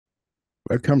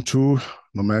Welcome to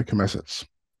numerical methods.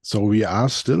 So we are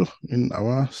still in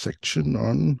our section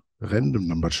on random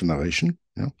number generation.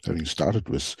 Having started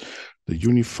with the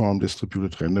uniform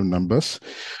distributed random numbers,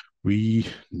 we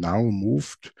now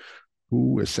moved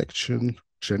to a section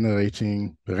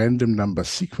generating random number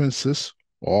sequences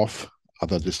of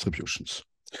other distributions.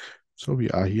 So we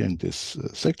are here in this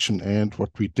section, and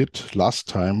what we did last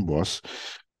time was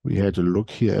we had a look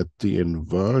here at the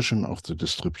inversion of the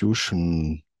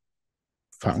distribution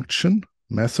function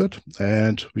method,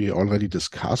 and we already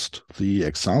discussed the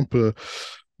example,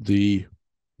 the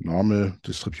normal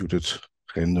distributed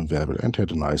random variable, and had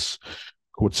a nice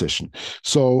code session.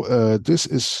 So this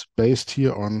is based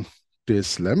here on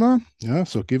this lemma.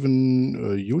 So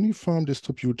given a uniform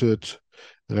distributed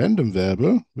random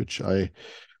variable, which I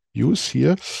use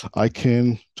here, I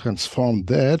can transform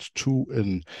that to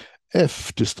an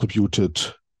F distributed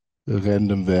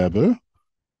random variable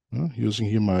using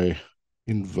here my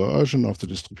inversion of the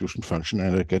distribution function,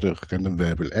 and I get a random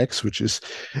variable x, which is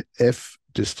F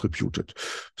distributed.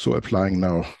 So applying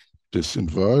now this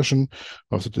inversion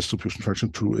of the distribution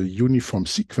function to a uniform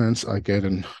sequence, I get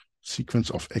a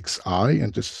sequence of xi,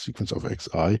 and this sequence of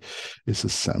xi is a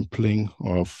sampling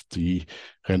of the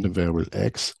random variable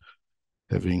x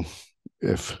having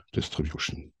F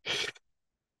distribution.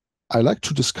 I like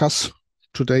to discuss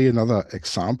today another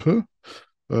example.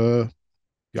 The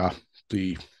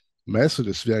method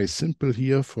is very simple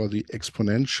here for the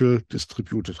exponential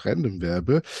distributed random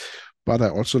variable, but I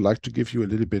also like to give you a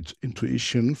little bit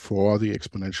intuition for the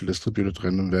exponential distributed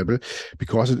random variable,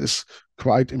 because it is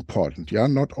quite important,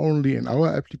 not only in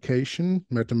our application,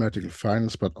 mathematical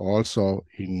finance, but also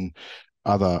in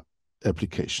other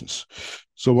applications.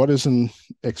 So what is an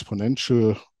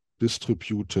exponential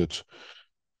distributed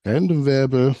random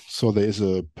variable? So there is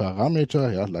a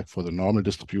parameter, like for the normal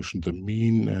distribution, the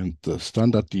mean and the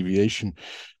standard deviation,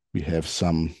 we have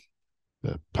some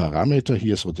parameter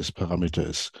here. So this parameter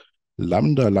is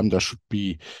lambda. Lambda should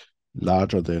be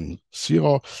larger than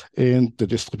 0. And the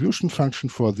distribution function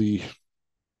for the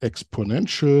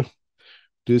exponential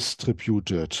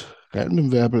distributed random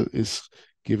variable is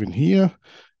given here.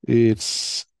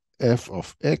 It's f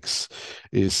of x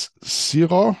is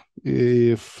 0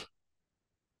 if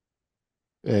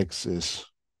x is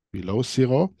below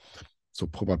 0. So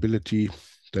probability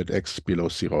that x below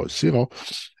 0 is 0.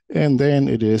 And then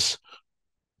it is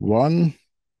 1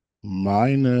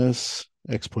 minus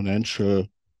exponential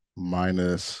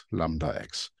minus lambda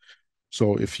x.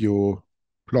 So if you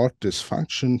plot this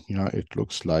function, it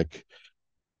looks like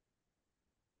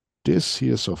this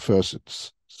here. So first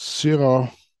it's 0,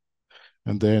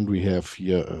 and then we have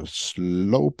here a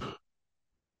slope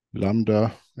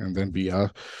lambda, and then we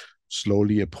are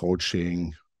slowly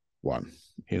approaching 1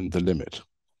 in the limit.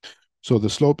 So the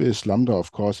slope is lambda.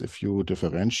 Of course, if you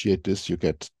differentiate this, you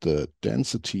get the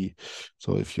density.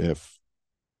 So if you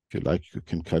like, you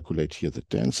can calculate here the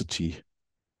density.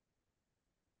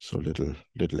 So little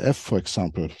f, for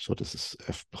example. So this is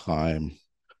f prime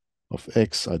of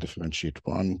x. I differentiate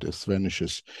 1. This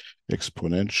vanishes.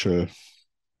 Exponential.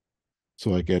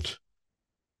 So I get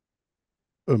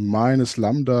a minus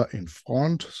lambda in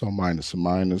front. So minus a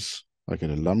minus. I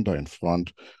get a lambda in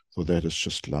front. So that is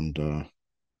just lambda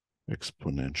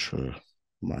exponential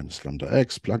minus lambda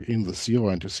x. Plug in the 0,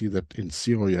 and you see that in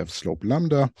 0 you have slope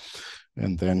lambda,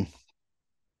 and then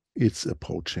it's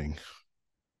approaching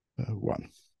 1.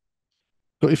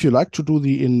 So if you like to do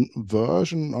the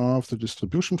inversion of the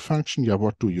distribution function,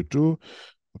 what do you do?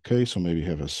 Okay, so maybe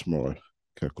have a small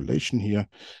calculation here.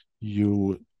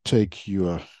 You take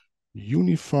your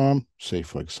uniform, say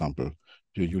for example,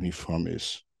 your uniform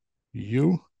is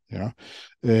u,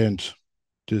 and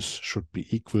this should be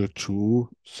equal to,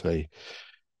 say,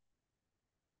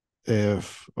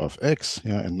 f of x,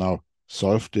 and now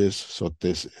solve this. So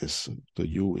this is, the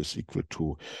u is equal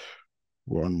to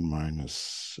 1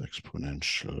 minus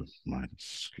exponential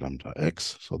minus lambda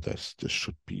x. So this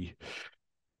should be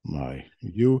my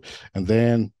u. And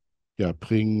then,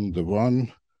 bring the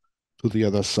 1 to the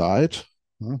other side.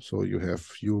 So you have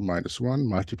u minus 1,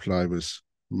 multiply with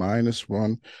minus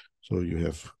 1. So you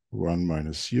have 1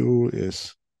 minus u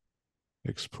is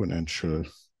exponential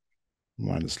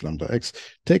minus lambda x.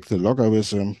 Take the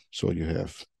logarithm. So you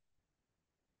have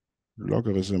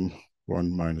logarithm 1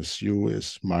 minus u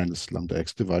is minus lambda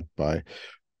x divided by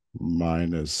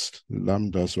minus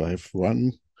lambda. So I have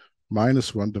 1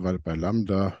 minus 1 divided by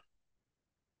lambda,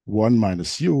 1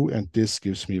 minus u, and this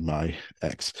gives me my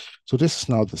x. So this is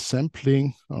now the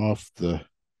sampling of the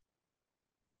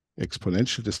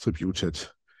exponential distributed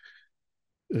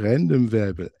random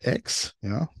variable x,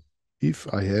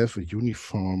 if I have a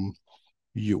uniform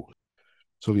u.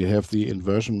 So we have the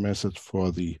inversion method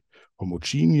for the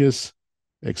homogeneous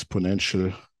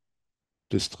exponential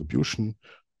distribution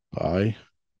by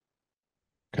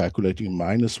calculating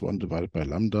 -1 divided by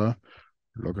lambda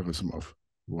logarithm of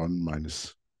 1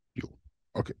 minus u.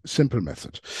 Okay, simple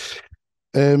method.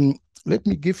 Let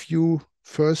me give you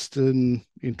first an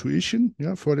intuition,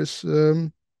 yeah, for this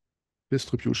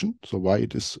distribution, so why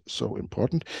it is so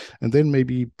important, and then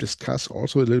maybe discuss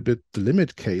also a little bit the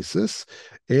limit cases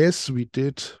as we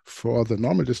did for the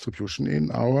normal distribution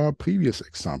in our previous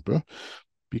example,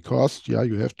 because yeah,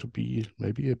 you have to be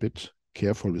maybe a bit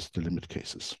careful with the limit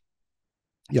cases.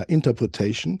 Yeah,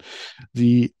 interpretation,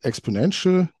 the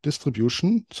exponential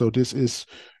distribution, so this is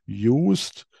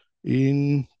used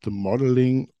in the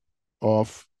modeling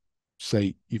of,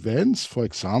 say, events, for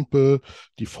example,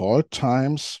 default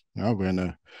times, yeah, when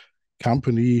a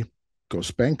company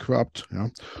goes bankrupt, yeah,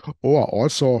 or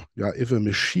also, yeah, if a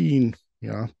machine,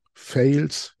 yeah,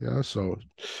 fails, yeah, so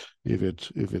if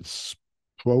it's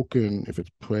broken, if it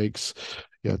breaks,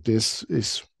 yeah, this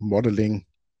is modeling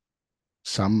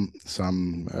some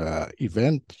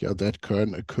event, yeah, that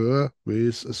can occur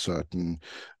with a certain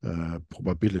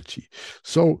probability.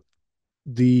 So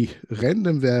the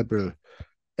random variable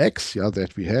x, yeah,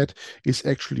 that we had is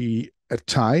actually a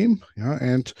time, yeah,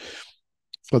 and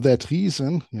for that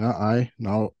reason, yeah, I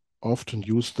now often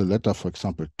use the letter, for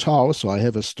example, tau. So I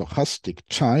have a stochastic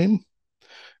time,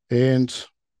 and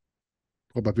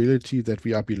probability that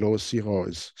we are below 0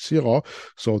 is 0.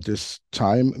 So this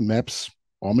time maps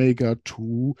omega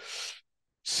to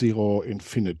 0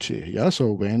 infinity. Yeah,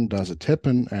 so when does it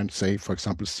happen? And say, for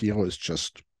example, 0 is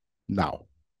just now.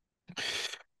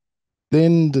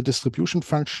 Then the distribution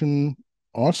function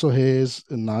also has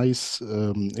a nice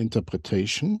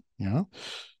interpretation. Yeah,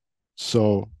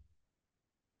 so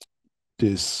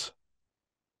this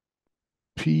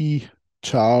p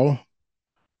tau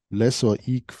less or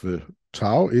equal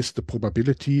tau is the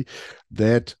probability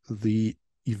that the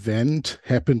event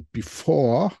happened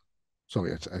before.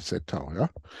 Sorry, I said tau, yeah?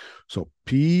 So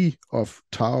P of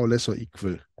tau less or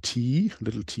equal t,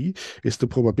 little t, is the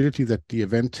probability that the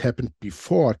event happened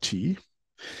before t.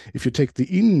 If you take the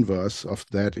inverse of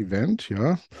that event,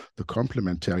 yeah, the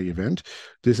complementary event,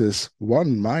 this is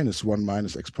 1 minus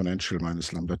exponential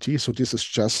minus lambda t. So this is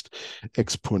just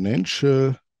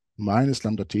exponential minus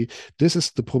lambda t. This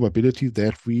is the probability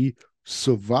that we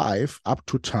survive up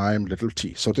to time little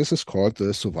t. So this is called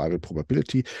the survival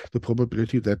probability, the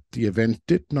probability that the event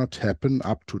did not happen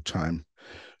up to time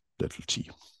little t.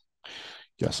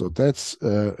 Yeah, so that's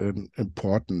an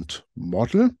important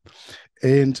model.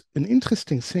 And an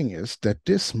interesting thing is that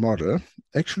this model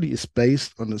actually is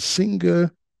based on a single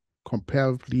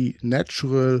comparably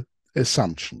natural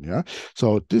assumption. Yeah,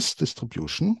 so this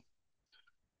distribution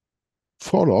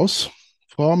follows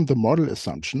from the model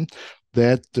assumption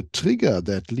that the trigger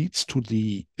that leads to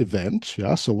the event,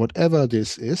 yeah, so whatever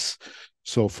this is,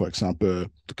 so for example,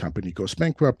 the company goes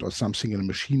bankrupt or something in a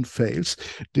machine fails,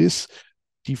 this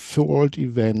default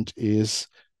event is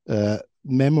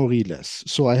memoryless.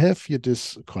 So I have here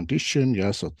this condition,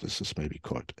 yeah, so this is maybe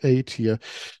called 8 here,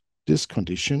 this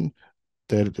condition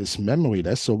that it is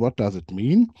memoryless. So what does it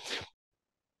mean?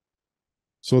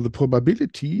 So the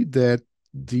probability that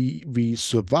we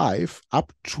survive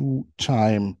up to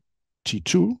time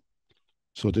t2,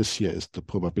 so this here is the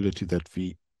probability that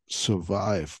we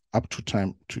survive up to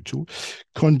time t2,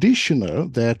 conditional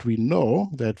that we know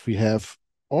that we have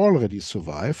already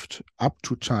survived up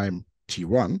to time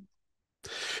t1,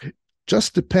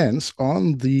 just depends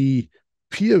on the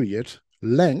period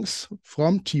length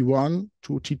from T1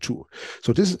 to T2.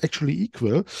 So this is actually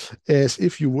equal as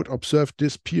if you would observe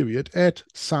this period at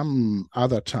some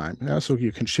other time. Yeah? So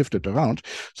you can shift it around.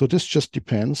 So this just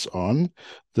depends on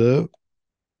the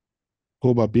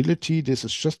probability. This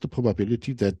is just the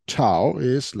probability that tau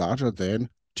is larger than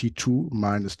T2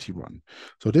 minus T1.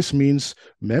 So this means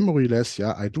memoryless,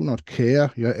 yeah, I do not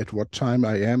care, yeah, at what time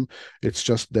I am. It's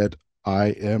just that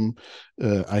I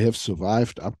have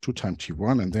survived up to time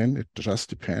T1, and then it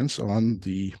just depends on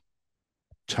the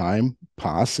time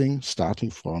passing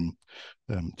starting from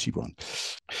T1.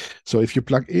 So if you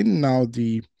plug in now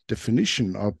the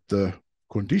definition of the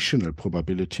conditional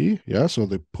probability, yeah, so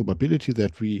the probability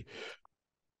that we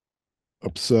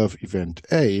observe event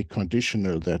A,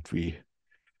 conditional that we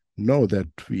know that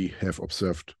we have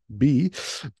observed B,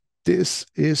 this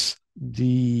is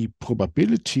the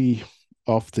probability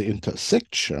of the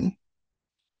intersection,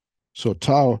 so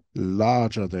tau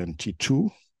larger than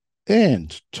T2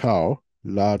 and tau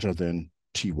larger than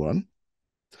T1,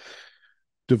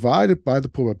 divided by the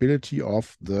probability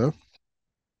of the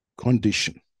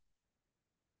condition.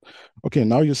 Okay,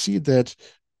 now you see that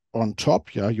on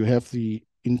top, yeah, you have the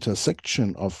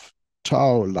intersection of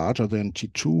tau larger than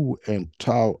T2 and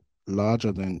tau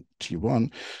larger than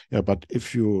T1. Yeah, but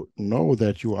if you know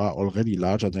that you are already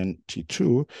larger than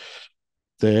T2,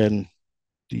 then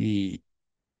the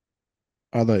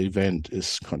other event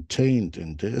is contained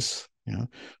in this. Yeah,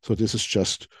 so this is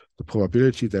just the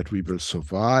probability that we will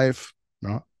survive,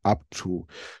 yeah, up to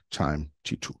time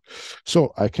T2.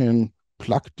 So I can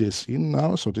plug this in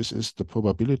now. So this is the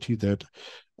probability that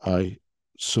I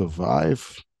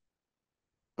survive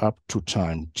up to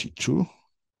time T2.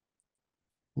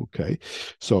 Okay,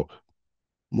 so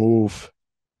move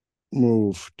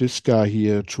this guy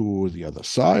here to the other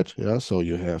side. Yeah, so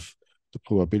you have the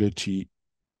probability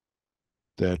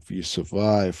that we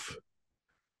survive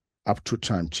up to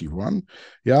time T1.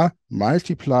 Yeah,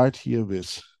 multiplied here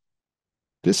with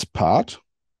this part.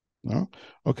 Yeah.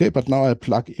 Okay, but now I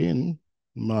plug in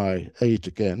my 8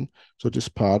 again. So this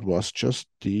part was just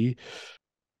the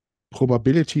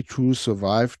probability to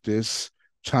survive this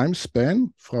time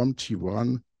span from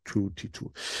T1 to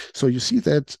T2. So you see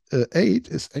that 8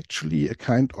 is actually a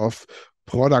kind of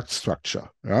product structure.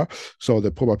 Yeah. So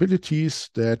the probabilities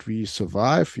that we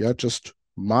survive, yeah, just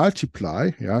multiply,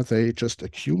 yeah, they just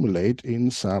accumulate in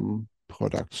some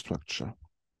product structure.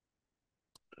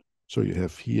 So you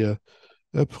have here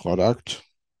a product.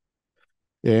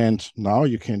 And now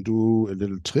you can do a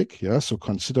little trick. Yeah. So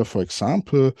consider, for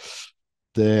example,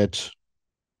 that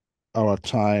our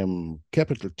time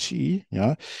capital T,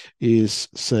 yeah, is,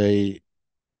 say,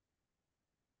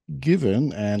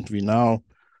 given, and we now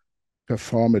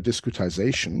perform a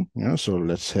discretization. Yeah. So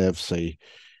let's have, say,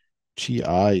 Ti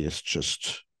is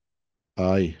just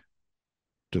I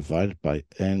divided by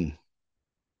n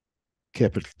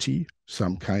capital T,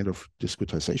 some kind of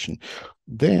discretization.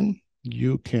 Then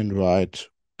you can write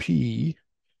P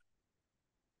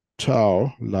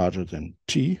tau larger than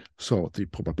T, so the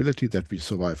probability that we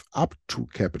survive up to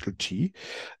capital T,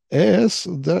 as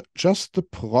just the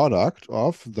product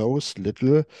of those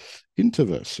little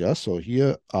intervals. Yeah, so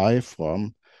here I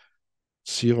from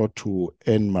 0 to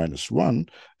n minus 1,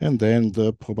 and then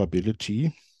the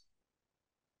probability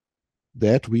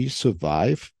that we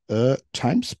survive a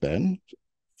time span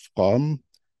from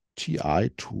Ti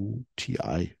to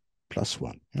Ti plus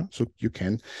 1. Yeah? So you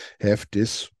can have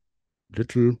this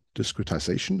little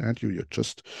discretization, and you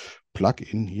just plug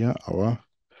in here our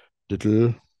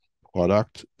little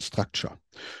product structure.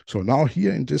 So now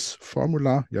here in this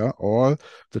formula, yeah, all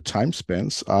the time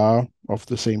spans are of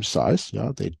the same size.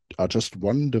 Yeah, they are just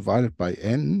 1 divided by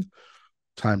n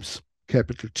times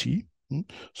capital T.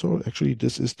 So actually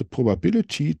this is the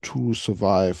probability to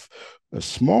survive a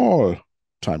small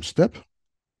time step,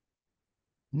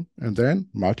 and then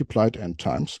multiplied n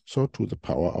times, so to the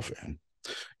power of n.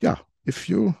 Yeah, if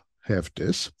you have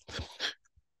this,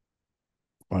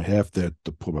 I have that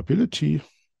the probability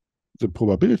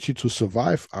to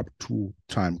survive up to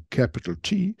time capital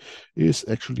T is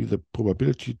actually the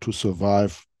probability to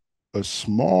survive a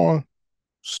small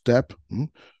step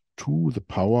to the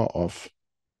power of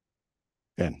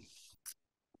n.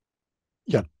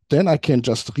 Yeah, then I can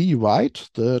just rewrite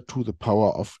the to the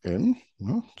power of n.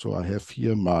 So I have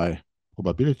here my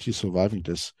probability surviving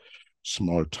this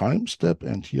small time step,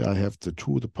 and here I have the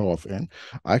to the power of n.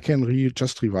 I can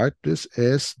just rewrite this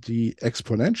as the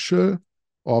exponential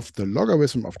of the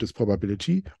logarithm of this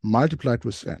probability multiplied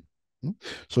with n.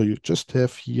 So you just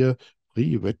have here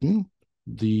rewritten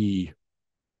the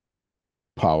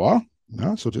power.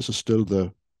 Yeah, so this is still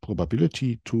the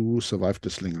probability to survive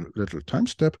this little time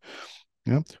step.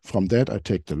 Yeah, from that I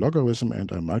take the logarithm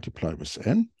and I multiply with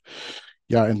n.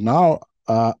 Yeah, and now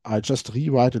I just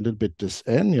rewrite a little bit this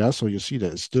n. Yeah, so you see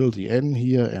there is still the n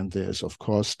here, and there is of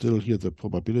course still here the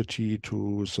probability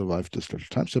to survive this little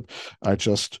time step. I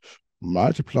just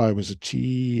multiply with a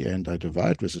t and I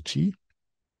divide with a t.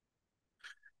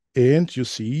 And you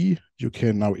see, you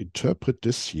can now interpret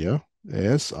this here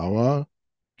as our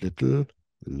little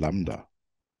lambda.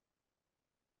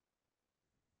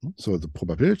 So the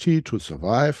probability to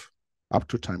survive up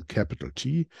to time capital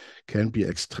T can be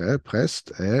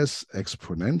expressed as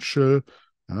exponential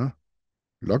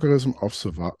logarithm of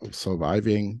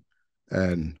surviving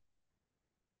an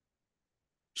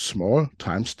small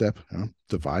time step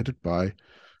divided by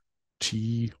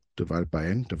T divided by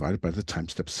n divided by the time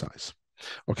step size.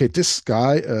 Okay, this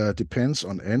guy depends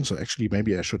on n, so actually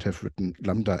maybe I should have written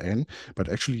lambda n, but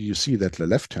actually you see that the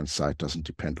left-hand side doesn't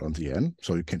depend on the n,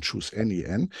 so you can choose any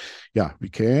n. Yeah, we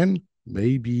can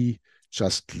maybe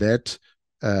just let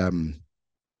the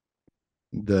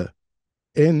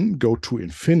n go to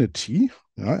infinity,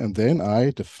 and then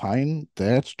I define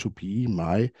that to be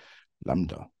my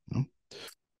lambda.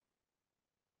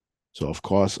 So of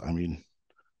course, I mean,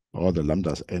 all the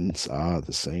lambda's ends are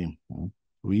the same.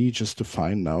 We just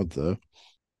define now the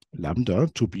lambda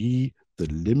to be the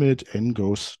limit n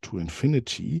goes to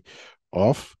infinity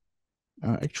of,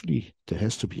 actually, there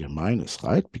has to be a minus,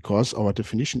 right? Because our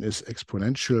definition is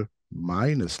exponential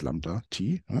minus lambda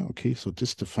t. Okay, so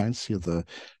this defines here the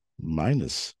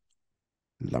minus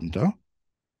lambda.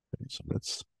 Okay, so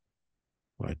let's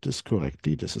write this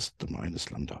correctly. This is the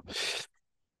minus lambda.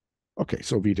 Okay,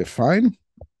 so we define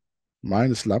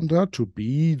minus lambda to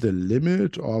be the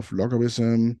limit of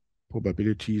logarithm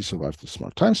probability survive the small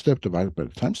time step divided by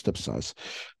the time step size.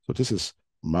 So this is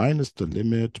minus the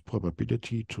limit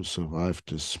probability to survive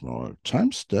this small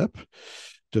time step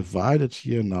divided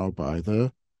here now by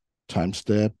the time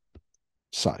step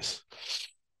size.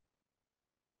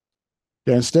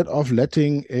 Yeah, instead of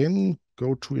letting n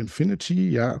go to infinity,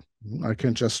 yeah, I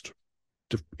can just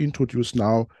introduce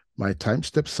now my time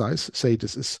step size, say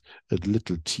this is a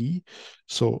little t.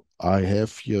 So I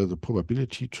have here the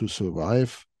probability to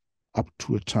survive up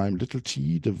to a time little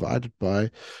t divided by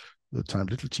the time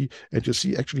little t. And you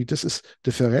see, actually, this is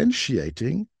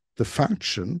differentiating the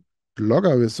function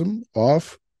logarithm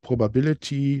of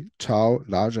probability tau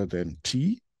larger than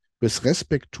t with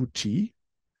respect to t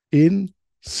in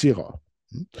 0.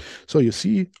 So you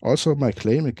see also my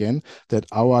claim again that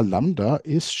our lambda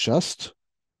is just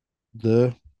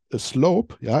the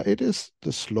slope, yeah, it is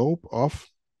the slope of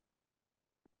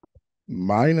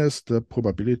minus the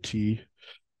probability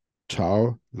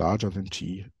tau larger than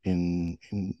t in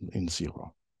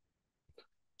 0.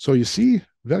 So you see,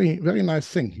 very, very nice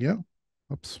thing here.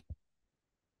 Oops.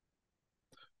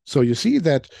 So you see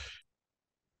that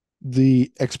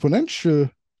the exponential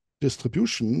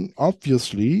distribution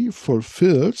obviously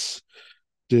fulfills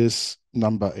this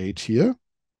number 8 here.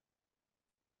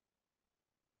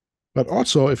 But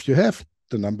also, if you have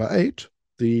the number 8,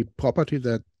 the property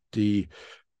that the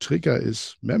trigger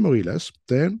is memoryless,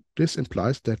 then this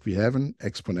implies that we have an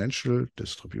exponential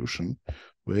distribution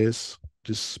with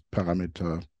this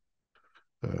parameter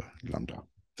lambda.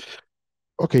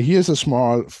 Okay, here's a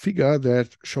small figure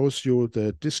that shows you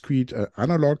the discrete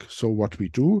analog. So what we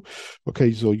do,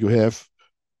 okay, so you have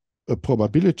a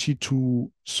probability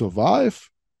to survive,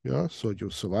 yeah, so you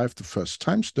survive the first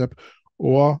time step,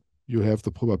 or you have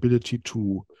the probability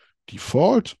to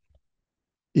default.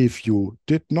 If you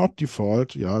did not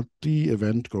default, yeah, the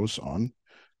event goes on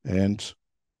and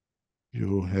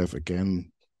you have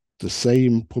again the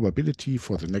same probability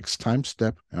for the next time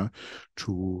step, yeah,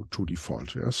 to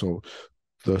default. Yeah. So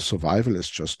the survival is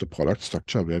just a product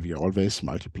structure where we always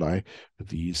multiply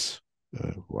these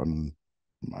 1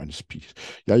 minus p.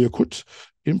 Yeah, you could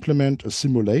implement a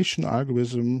simulation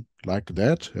algorithm like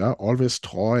that, yeah, always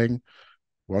drawing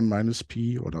 1 minus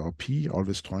p or p,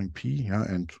 always drawing p, yeah,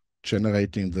 and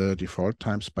generating the default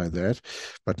times by that.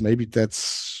 But maybe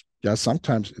that's, yeah,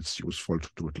 sometimes it's useful to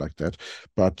do it like that.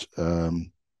 But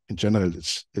in general,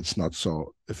 it's not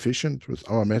so efficient. With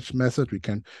our method, we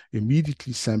can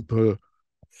immediately sample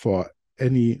for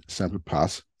any sample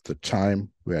path the time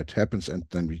where it happens, and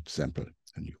then we sample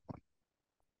a new one.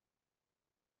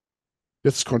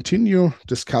 Let's continue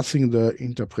discussing the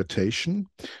interpretation.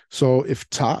 So if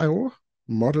tau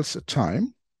models a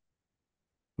time,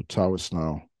 so tau is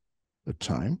now a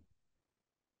time,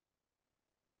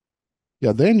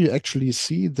 yeah, then you actually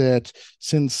see that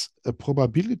since a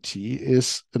probability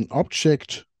is an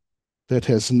object that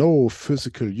has no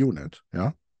physical unit,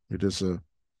 yeah, it is a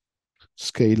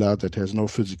scalar that has no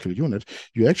physical unit,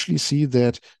 you actually see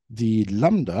that the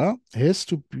lambda has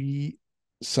to be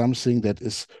something that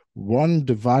is 1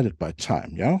 divided by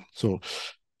time, yeah? So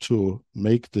to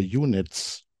make the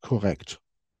units correct.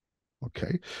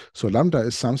 Okay, so lambda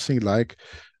is something like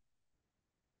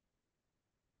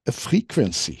a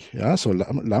frequency, yeah? So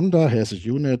lambda has a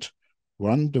unit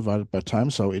 1 divided by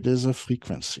time, so it is a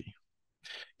frequency.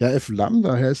 Yeah, if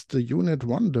lambda has the unit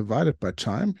 1 divided by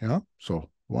time, yeah, so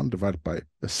 1 divided by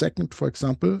a second, for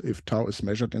example, if tau is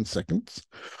measured in seconds,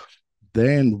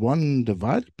 then 1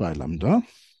 divided by lambda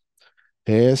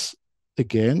has,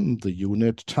 again, the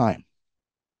unit time.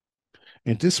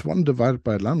 And this 1 divided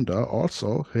by lambda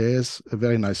also has a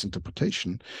very nice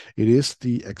interpretation. It is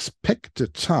the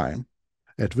expected time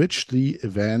at which the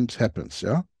event happens,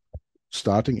 yeah,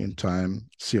 starting in time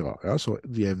 0. Yeah? So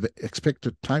the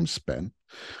expected time span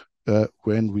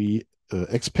when we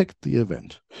expect the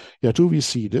event. Yeah, do we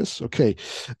see this? Okay.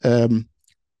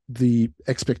 The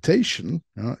expectation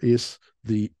is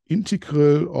the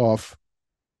integral of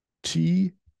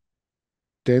t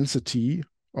density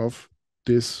of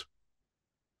this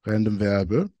random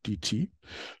variable dt.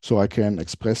 So I can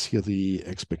express here the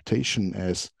expectation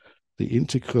as the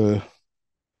integral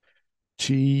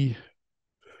t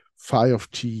phi of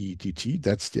t dt,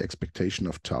 that's the expectation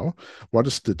of tau. What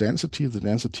is the density? The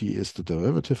density is the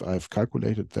derivative. I've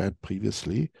calculated that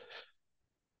previously.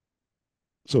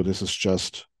 So this is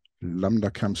just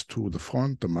lambda comes to the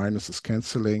front, the minus is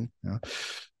canceling.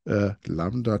 Yeah?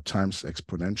 Lambda times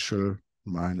exponential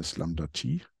minus lambda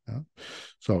t. Yeah?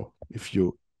 So if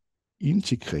you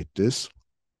integrate this,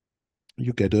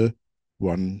 you get a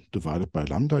 1 divided by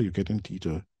lambda. You get indeed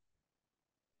a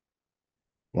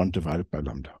 1 divided by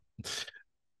lambda.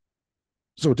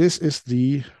 So this is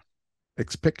the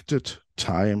expected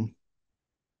time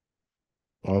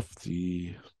of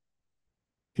the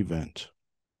event.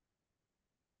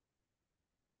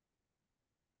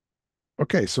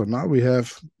 Okay, so now we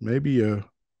have maybe a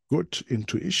good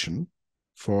intuition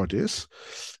for this.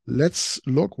 Let's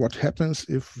look what happens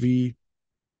if we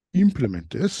implement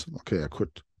this. Okay, I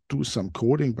could do some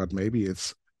coding, but maybe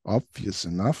it's obvious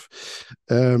enough.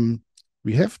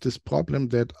 We have this problem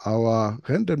that our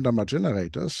random number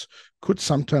generators could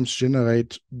sometimes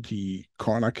generate the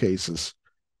corner cases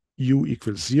u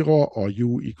equals 0 or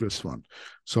u equals 1.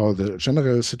 So the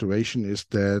general situation is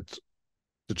that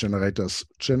the generators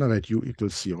generate u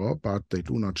equals 0, but they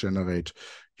do not generate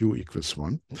u equals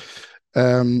 1.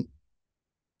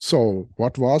 So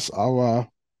what was our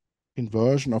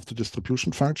inversion of the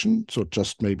distribution function? So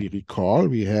just maybe recall,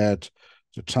 we had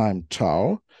the time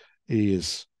tau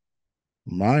is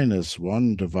minus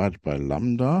 1 divided by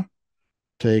lambda,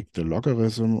 take the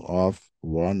logarithm of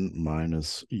 1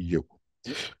 minus u.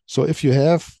 So if you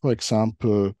have, for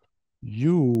example,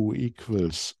 u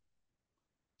equals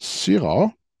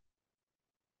 0,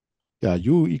 yeah,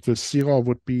 u equals 0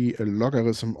 would be a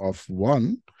logarithm of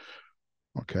 1.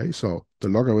 Okay, so the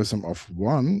logarithm of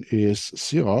 1 is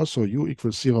 0, so u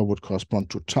equals 0 would correspond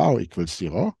to tau equals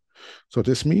 0. So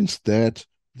this means that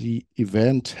the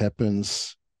event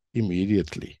happens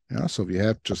immediately. Yeah, so we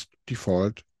have just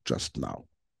default just now.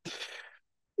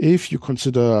 If you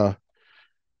consider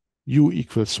u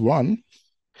equals 1,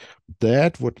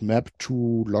 that would map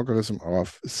to logarithm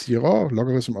of 0.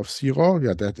 Logarithm of 0,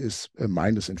 yeah, that is a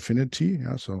minus infinity.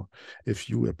 Yeah, so if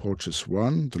u approaches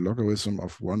 1, the logarithm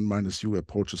of 1 minus u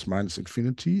approaches minus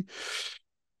infinity.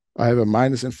 I have a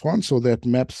minus in front, so that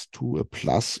maps to a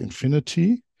plus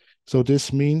infinity. So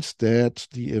this means that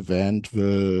the event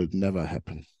will never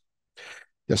happen.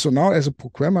 Yeah, so now as a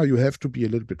programmer, you have to be a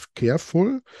little bit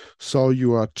careful. So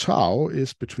your tau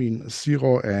is between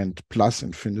 0 and plus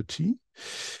infinity.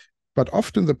 But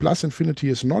often the plus infinity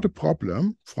is not a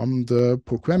problem from the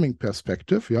programming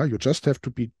perspective. Yeah, you just have to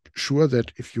be sure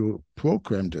that if you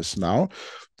program this now,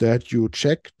 that you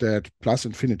check that plus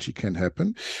infinity can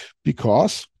happen.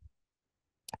 Because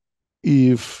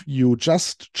if you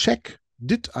just check,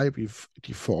 did I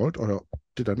default or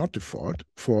did I not default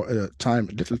for a time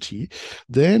little t,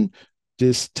 then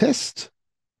this test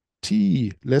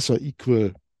t lesser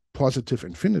equal positive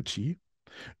infinity,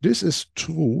 this is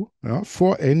true, yeah,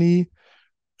 for any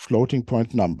floating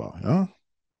point number. Yeah?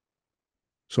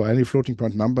 So any floating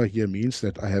point number here means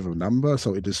that I have a number,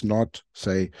 so it is not,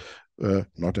 say,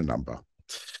 not a number.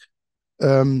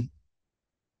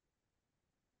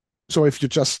 So if you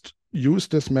just use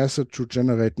this method to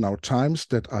generate now times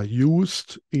that are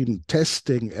used in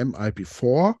testing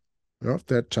MIP4, yeah,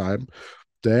 that time,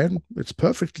 then it's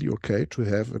perfectly okay to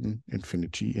have an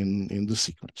infinity in the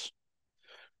sequence.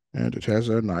 And it has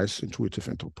a nice intuitive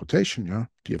interpretation. Yeah,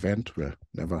 the event will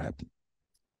never happen.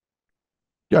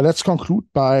 Yeah, let's conclude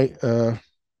by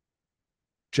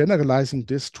generalizing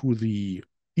this to the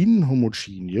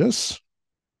inhomogeneous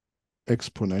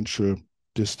exponential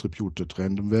distributed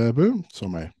random variable. So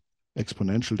my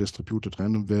exponential distributed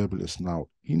random variable is now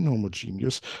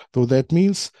inhomogeneous. So that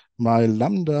means my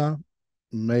lambda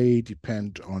may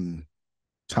depend on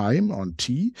time, on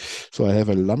t. So I have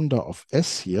a lambda of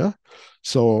s here.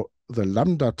 So the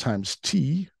lambda times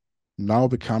t now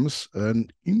becomes an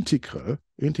integral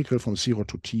from 0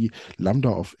 to t lambda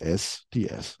of s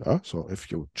ds. So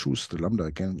if you choose the lambda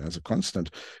again as a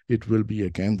constant, it will be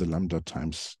again the lambda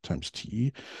times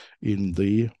t in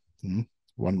the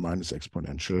 1 minus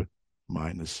exponential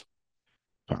minus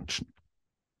function.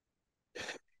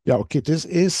 Yeah, okay, this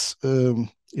is,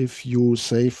 if you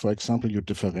say, for example, you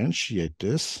differentiate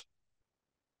this.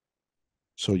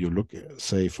 So you look,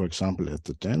 say, for example, at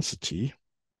the density,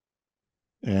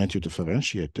 and you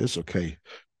differentiate this. Okay,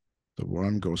 the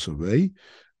 1 goes away,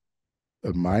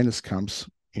 a minus comes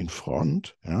in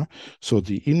front. Yeah, so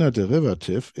the inner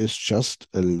derivative is just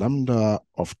a lambda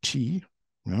of t.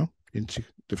 Yeah,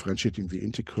 differentiating the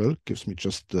integral gives me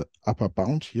just the upper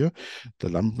bound here, the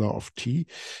lambda of t.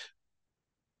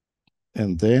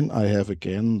 And then I have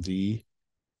again the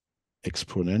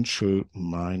exponential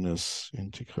minus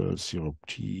integral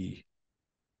 0t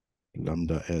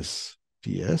lambda s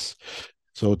ds.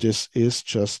 So this is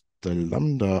just the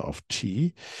lambda of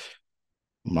t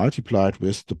multiplied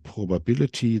with the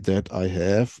probability that I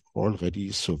have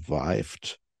already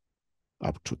survived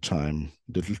up to time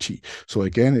little t. So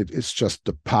again, it is just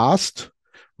the past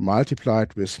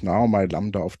multiplied with now my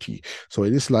lambda of t. So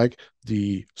it is like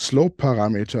the slope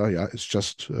parameter, yeah, it's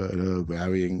just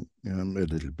varying a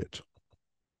little bit.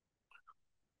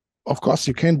 Of course,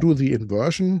 you can do the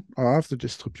inversion of the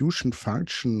distribution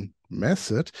function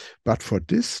method, but for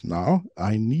this now,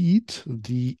 I need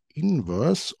the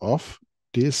inverse of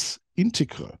this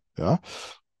integral. Yeah.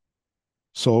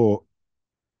 So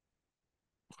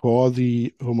for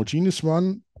the homogeneous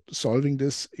one, solving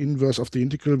this inverse of the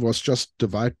integral was just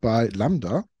divide by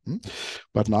lambda.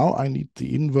 But now I need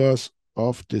the inverse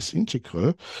of this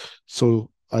integral.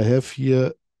 So I have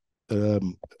here,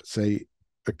 say,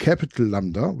 a capital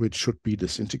lambda, which should be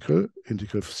this integral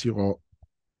of 0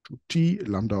 to t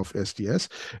lambda of s ds.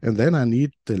 And then I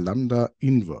need the lambda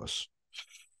inverse.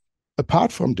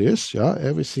 Apart from this, yeah,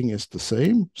 everything is the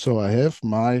same. So I have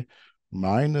my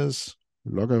minus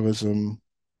logarithm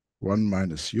 1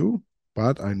 minus u,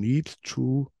 but I need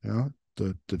to, yeah,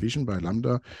 the division by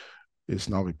lambda is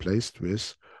now replaced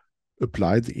with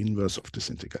apply the inverse of this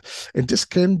integral. And this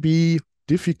can be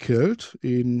difficult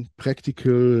in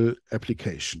practical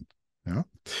application. Yeah.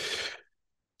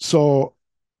 So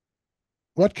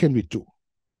what can we do?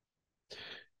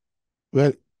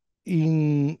 Well,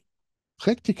 in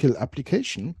practical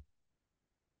application,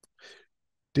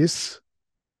 this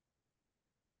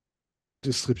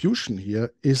distribution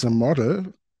here is a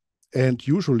model, and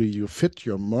usually you fit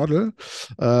your model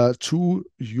to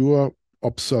your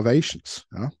observations.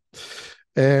 Yeah?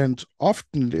 And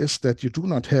often is that you do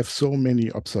not have so many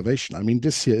observations. I mean,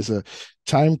 this here is a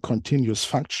time continuous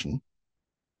function.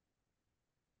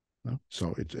 Yeah?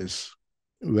 So it is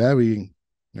varying.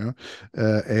 Yeah?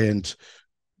 And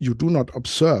you do not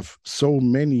observe so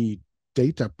many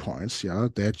data points, yeah,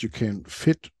 that you can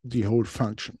fit the whole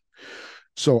function.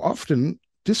 So often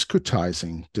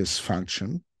discretizing this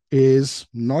function is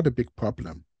not a big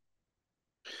problem.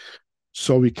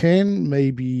 So we can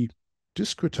maybe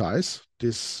discretize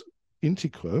this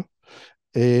integral,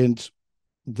 and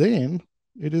then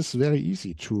it is very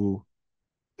easy to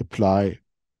apply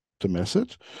the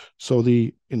method. So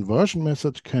the inversion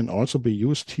method can also be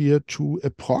used here to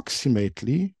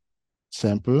approximately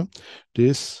sample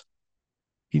this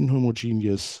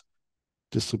inhomogeneous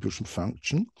distribution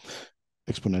function,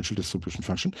 exponential distribution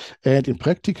function. And in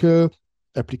practical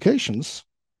applications,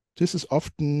 this is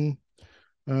often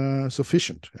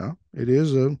sufficient. Yeah, it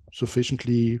is a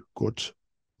sufficiently good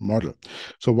model.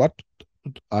 So what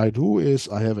I do is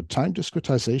I have a time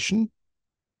discretization,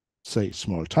 say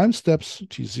small time steps,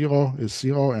 t0 is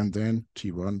 0, and then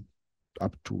t1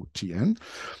 up to tn.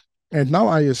 And now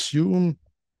I assume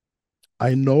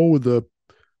I know the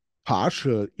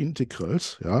partial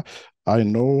integrals. Yeah, I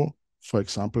know, for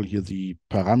example, here the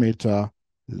parameter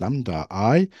lambda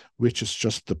I, which is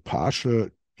just the partial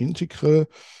integral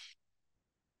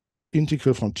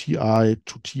from ti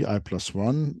to ti plus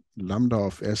 1 lambda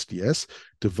of s ds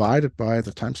divided by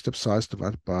the time step size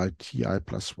divided by ti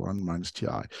plus 1 minus ti.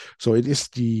 So it is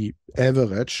the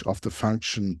average of the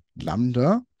function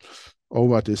lambda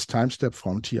over this time step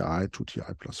from ti to ti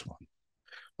plus 1.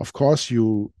 Of course,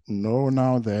 you know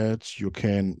now that you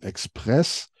can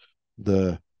express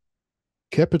the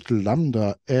capital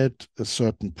lambda at a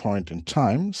certain point in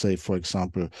time, say, for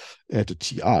example, at a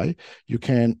ti, you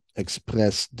can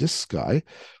express this guy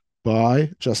by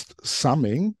just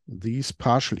summing these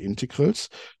partial integrals.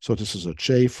 So this is a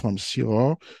j from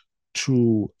 0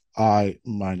 to I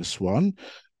minus 1,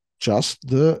 just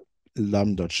the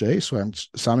lambda j. So I'm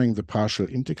summing the partial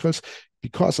integrals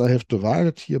because I have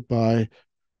divided here by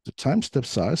the time step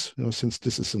size, since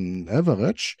this is an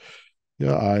average,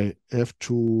 yeah, I have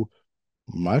to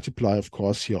multiply, of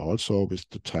course, here also with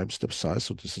the time step size.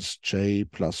 So this is j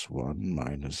plus 1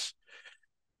 minus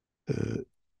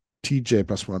tj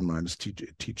plus 1 minus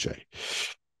tj.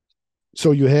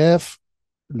 So you have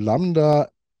lambda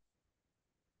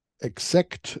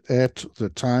exact at the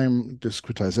time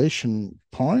discretization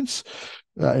points.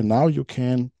 And now you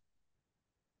can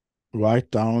write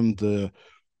down the,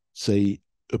 say,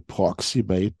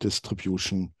 approximate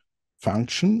distribution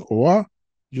function, or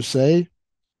you say,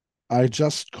 I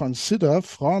just consider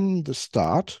from the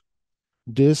start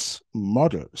this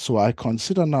model. So I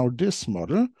consider now this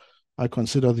model. I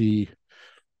consider the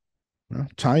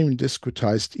time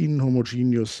discretized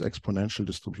inhomogeneous exponential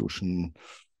distribution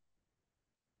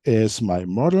as my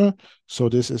model. So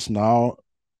this is now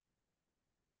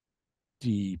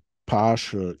the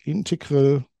partial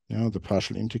integral, the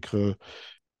partial integral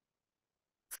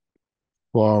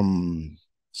from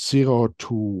 0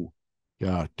 to,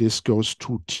 this goes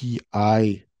to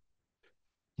ti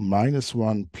minus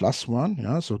 1 plus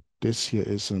 1. So this here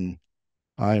is an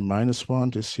I minus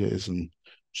 1. This here is an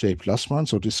j plus 1.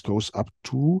 So this goes up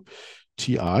to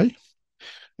ti.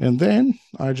 And then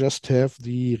I just have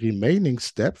the remaining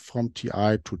step from ti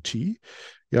to t.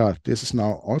 This is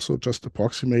now also just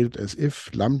approximated as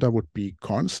if lambda would be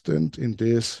constant in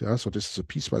this. So this is a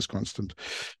piecewise constant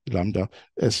lambda,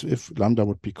 as if lambda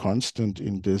would be constant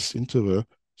in this interval.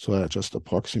 So I just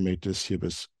approximate this here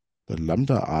with the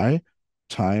lambda I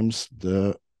times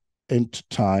the end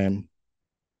time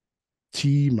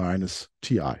t minus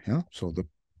ti. So the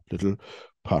little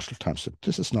partial time step.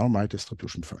 This is now my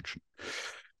distribution function.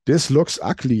 This looks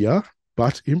uglier,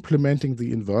 but implementing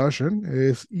the inversion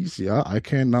is easier. I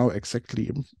can now exactly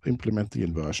implement the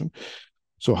inversion.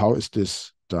 So how is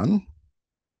this done?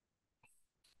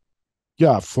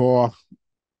 You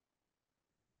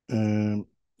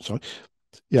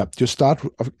start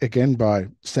again by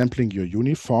sampling your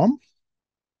uniform.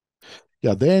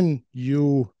 Then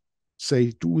you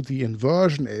say do the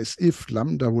inversion as if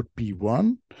lambda would be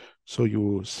 1. So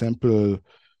you sample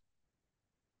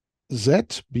z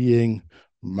being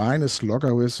minus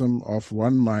logarithm of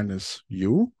 1 minus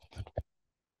u.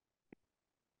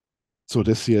 So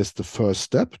this here is the first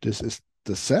step. This is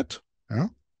the set.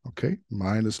 Okay,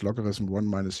 minus logarithm 1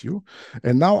 minus u.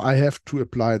 And now I have to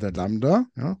apply the lambda,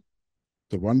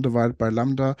 the 1 divided by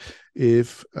lambda,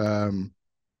 if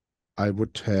I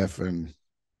would have a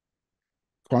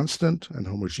constant and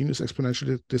homogeneous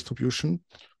exponential distribution,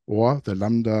 or the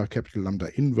lambda, capital lambda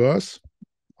inverse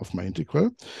of my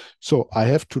integral. So I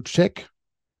have to check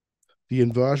the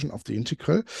inversion of the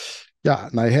integral.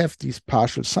 And I have these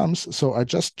partial sums, so I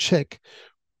just check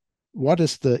what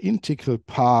is the integral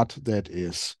part that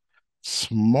is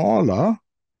smaller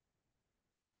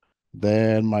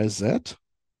than my z.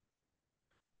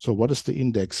 So what is the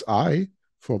index I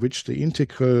for which the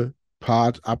integral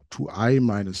part up to I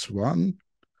minus 1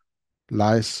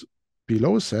 lies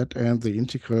below z, and the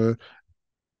integral,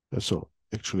 so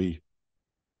actually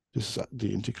this is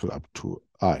the integral up to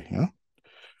I.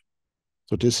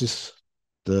 So this is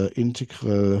the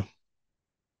integral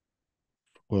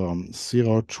from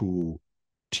 0 to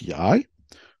ti.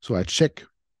 So I check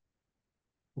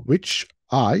which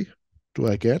I do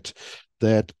I get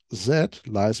that z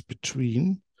lies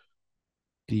between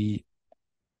the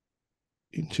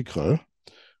integral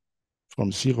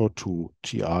from 0 to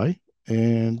ti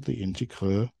and the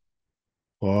integral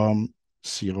from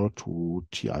 0 to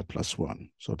ti plus 1.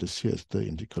 So this here is the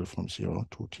integral from 0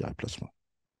 to ti plus 1.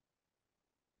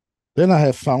 Then I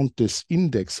have found this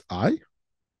index I.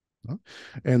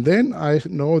 And then I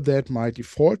know that my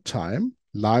default time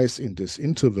lies in this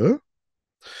interval.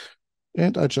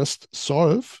 And I just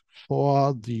solve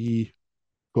for the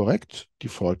correct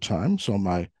default time. So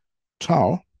my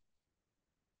tau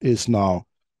is now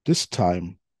this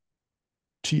time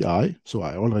ti. So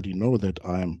I already know that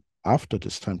I'm after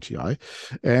this time ti.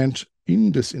 And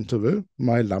in this interval,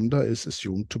 my lambda is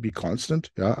assumed to be constant.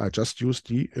 I just use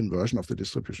the inversion of the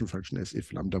distribution function as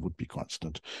if lambda would be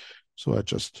constant. So I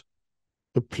just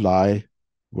apply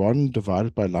 1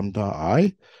 divided by lambda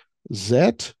I.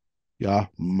 Z,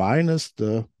 minus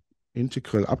the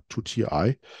integral up to ti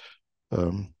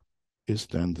is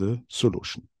then the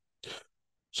solution.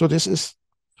 So this is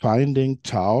finding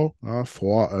tau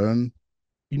for an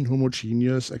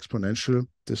inhomogeneous exponential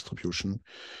distribution.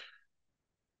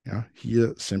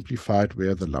 Here simplified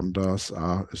where the lambdas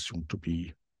are assumed to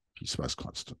be piecewise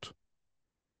constant.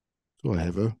 So I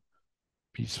have a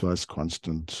piecewise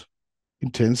constant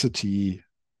intensity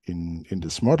in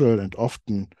this model, and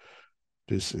often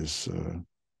this is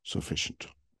sufficient.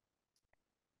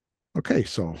 Okay,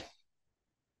 so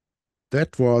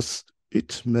that was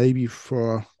it maybe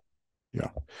for,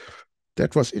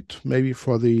 that was it maybe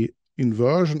for the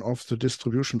inversion of the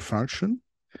distribution function.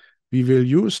 We will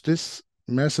use this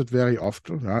method very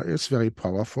often. It's very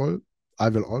powerful. I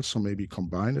will also maybe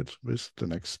combine it with the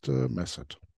next method.